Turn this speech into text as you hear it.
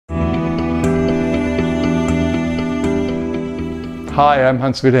Hi, I'm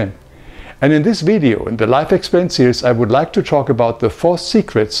Wilhelm. And in this video, in the Life Explained series, I would like to talk about the 4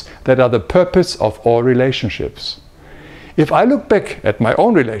 secrets that are the purpose of all relationships. If I look back at my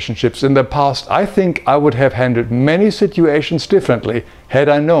own relationships in the past, I think I would have handled many situations differently had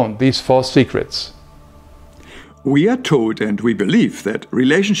I known these 4 secrets. We are told and we believe that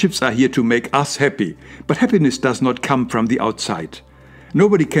relationships are here to make us happy, but happiness does not come from the outside.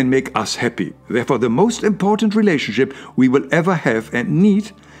 Nobody can make us happy. Therefore, the most important relationship we will ever have and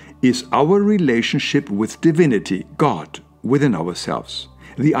need is our relationship with divinity, God, within ourselves.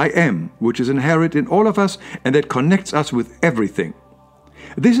 The I Am, which is inherent in all of us and that connects us with everything.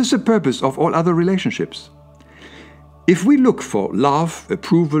 This is the purpose of all other relationships. If we look for love,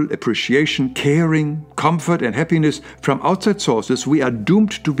 approval, appreciation, caring, comfort and happiness from outside sources, we are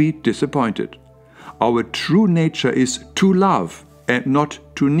doomed to be disappointed. Our true nature is to love and not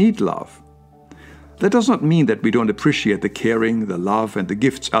to need love. That does not mean that we don't appreciate the caring, the love and the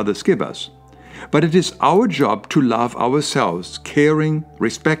gifts others give us. But it is our job to love ourselves, caring,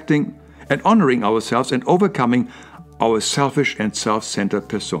 respecting and honoring ourselves and overcoming our selfish and self-centered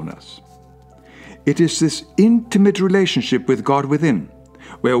personas. It is this intimate relationship with God within,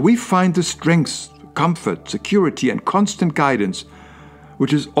 where we find the strength, comfort, security and constant guidance,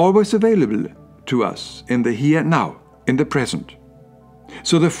 which is always available to us in the here and now, in the present.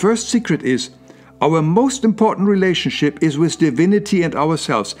 So the first secret is, our most important relationship is with divinity and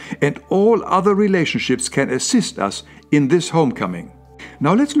ourselves, and all other relationships can assist us in this homecoming.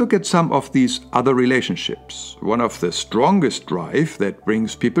 Now let's look at some of these other relationships. One of the strongest drive that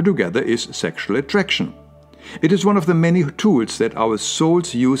brings people together is sexual attraction. It is one of the many tools that our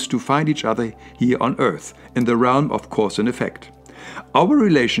souls use to find each other here on earth, in the realm of cause and effect. Our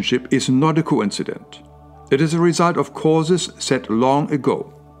relationship is not a coincidence. It is a result of causes set long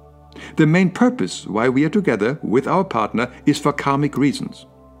ago. The main purpose why we are together with our partner is for karmic reasons.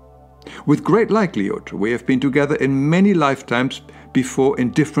 With great likelihood, we have been together in many lifetimes before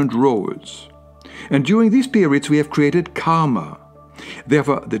in different roles. And during these periods we have created karma.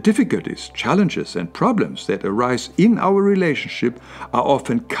 Therefore, the difficulties, challenges and problems that arise in our relationship are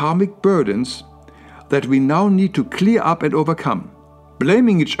often karmic burdens that we now need to clear up and overcome.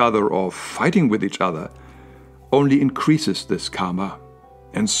 Blaming each other or fighting with each other only increases this karma.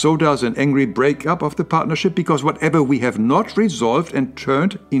 And so does an angry breakup of the partnership, because whatever we have not resolved and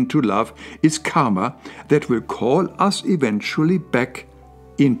turned into love is karma that will call us eventually back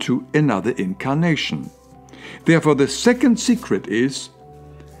into another incarnation. Therefore, the second secret is,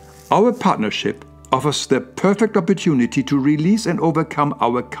 our partnership offers the perfect opportunity to release and overcome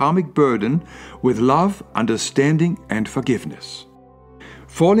our karmic burden with love, understanding and forgiveness.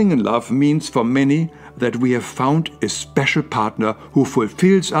 Falling in love means for many that we have found a special partner who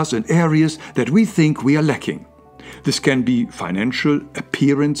fulfills us in areas that we think we are lacking. This can be financial,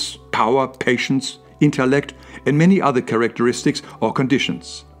 appearance, power, patience, intellect, and many other characteristics or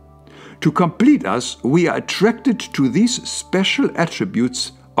conditions. To complete us, we are attracted to these special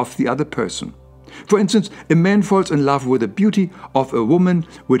attributes of the other person. For instance, a man falls in love with the beauty of a woman,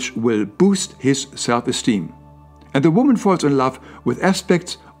 which will boost his self-esteem. And the woman falls in love with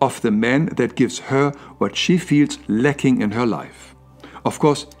aspects of the man that gives her what she feels lacking in her life. Of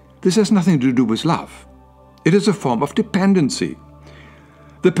course, this has nothing to do with love. It is a form of dependency.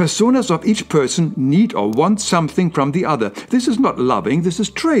 The personas of each person need or want something from the other. This is not loving, this is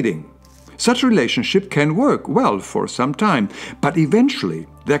trading. Such relationship can work well for some time, but eventually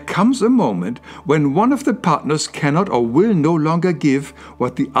there comes a moment when one of the partners cannot or will no longer give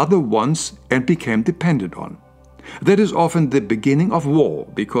what the other wants and became dependent on. That is often the beginning of war,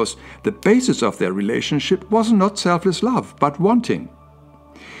 because the basis of their relationship was not selfless love, but wanting.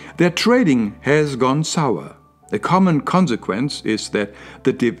 Their trading has gone sour. A common consequence is that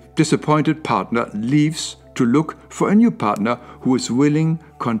the disappointed partner leaves to look for a new partner who is willing to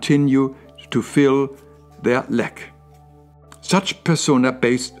continue to fill their lack. Such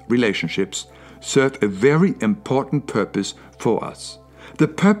persona-based relationships serve a very important purpose for us. The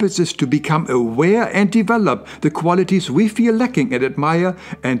purpose is to become aware and develop the qualities we feel lacking and admire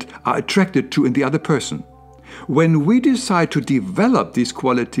and are attracted to in the other person. When we decide to develop these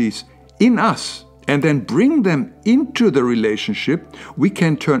qualities in us and then bring them into the relationship, we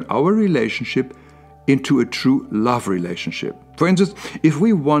can turn our relationship into a true love relationship. For instance, if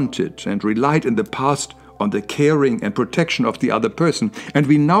we wanted and relied in the past on the caring and protection of the other person, and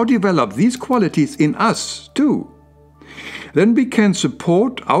we now develop these qualities in us too, then we can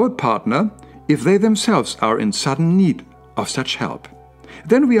support our partner if they themselves are in sudden need of such help.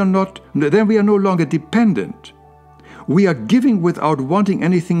 Then we are no longer dependent. We are giving without wanting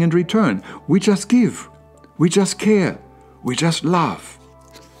anything in return. We just give. We just care. We just love.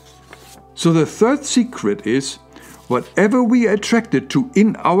 So the third secret is, whatever we are attracted to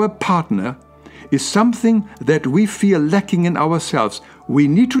in our partner is something that we feel lacking in ourselves. We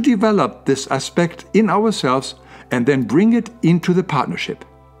need to develop this aspect in ourselves and then bring it into the partnership.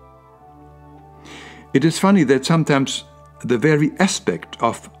 It is funny that sometimes the very aspect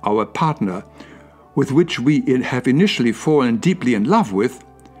of our partner with which we have initially fallen deeply in love with,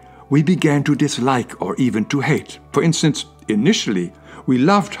 we began to dislike or even to hate. For instance, initially, we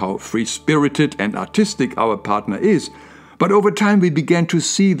loved how free-spirited and artistic our partner is, but over time we began to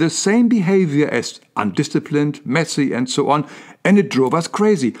see the same behavior as undisciplined, messy, and so on, and it drove us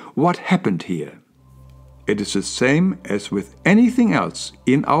crazy. What happened here? It is the same as with anything else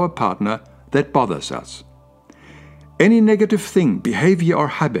in our partner that bothers us. Any negative thing, behavior or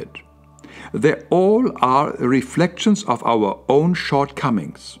habit, they all are reflections of our own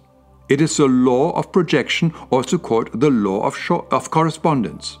shortcomings. It is the law of projection, also called the law of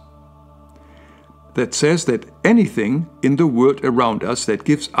correspondence, that says that anything in the world around us that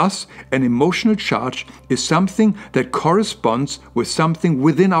gives us an emotional charge is something that corresponds with something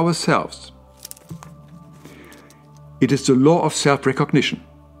within ourselves. It is the law of self-recognition.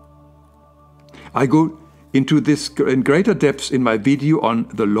 I go into this in greater depth in my video on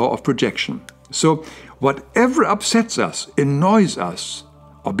the law of projection. So whatever upsets us, annoys us,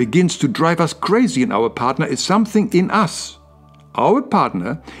 or begins to drive us crazy in our partner is something in us. Our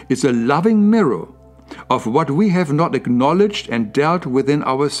partner is a loving mirror of what we have not acknowledged and dealt within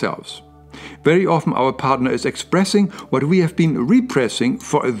ourselves. Very often our partner is expressing what we have been repressing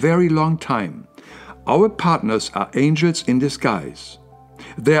for a very long time. Our partners are angels in disguise.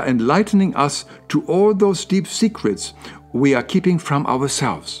 They are enlightening us to all those deep secrets we are keeping from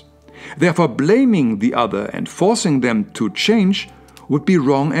ourselves. Therefore, blaming the other and forcing them to change would be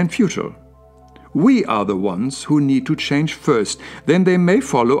wrong and futile. We are the ones who need to change first. Then they may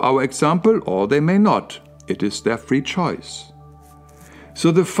follow our example or they may not. It is their free choice.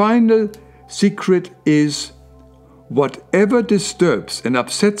 So the final secret is, whatever disturbs and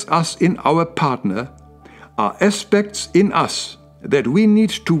upsets us in our partner are aspects in us that we need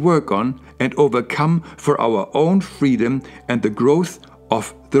to work on and overcome for our own freedom and the growth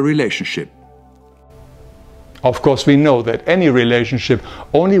of the relationship. Of course, we know that any relationship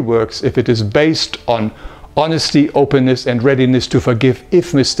only works if it is based on honesty, openness, and readiness to forgive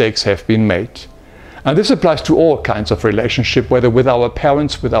if mistakes have been made. And this applies to all kinds of relationship, whether with our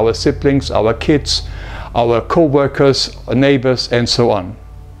parents, with our siblings, our kids, our co-workers, neighbors, and so on.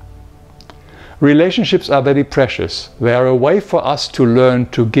 Relationships are very precious. They are a way for us to learn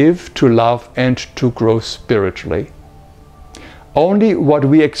to give, to love, and to grow spiritually. Only what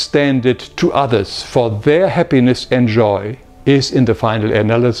we extended to others for their happiness and joy is, in the final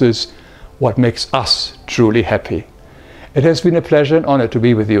analysis, what makes us truly happy. It has been a pleasure and honor to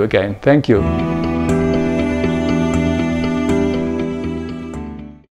be with you again. Thank you.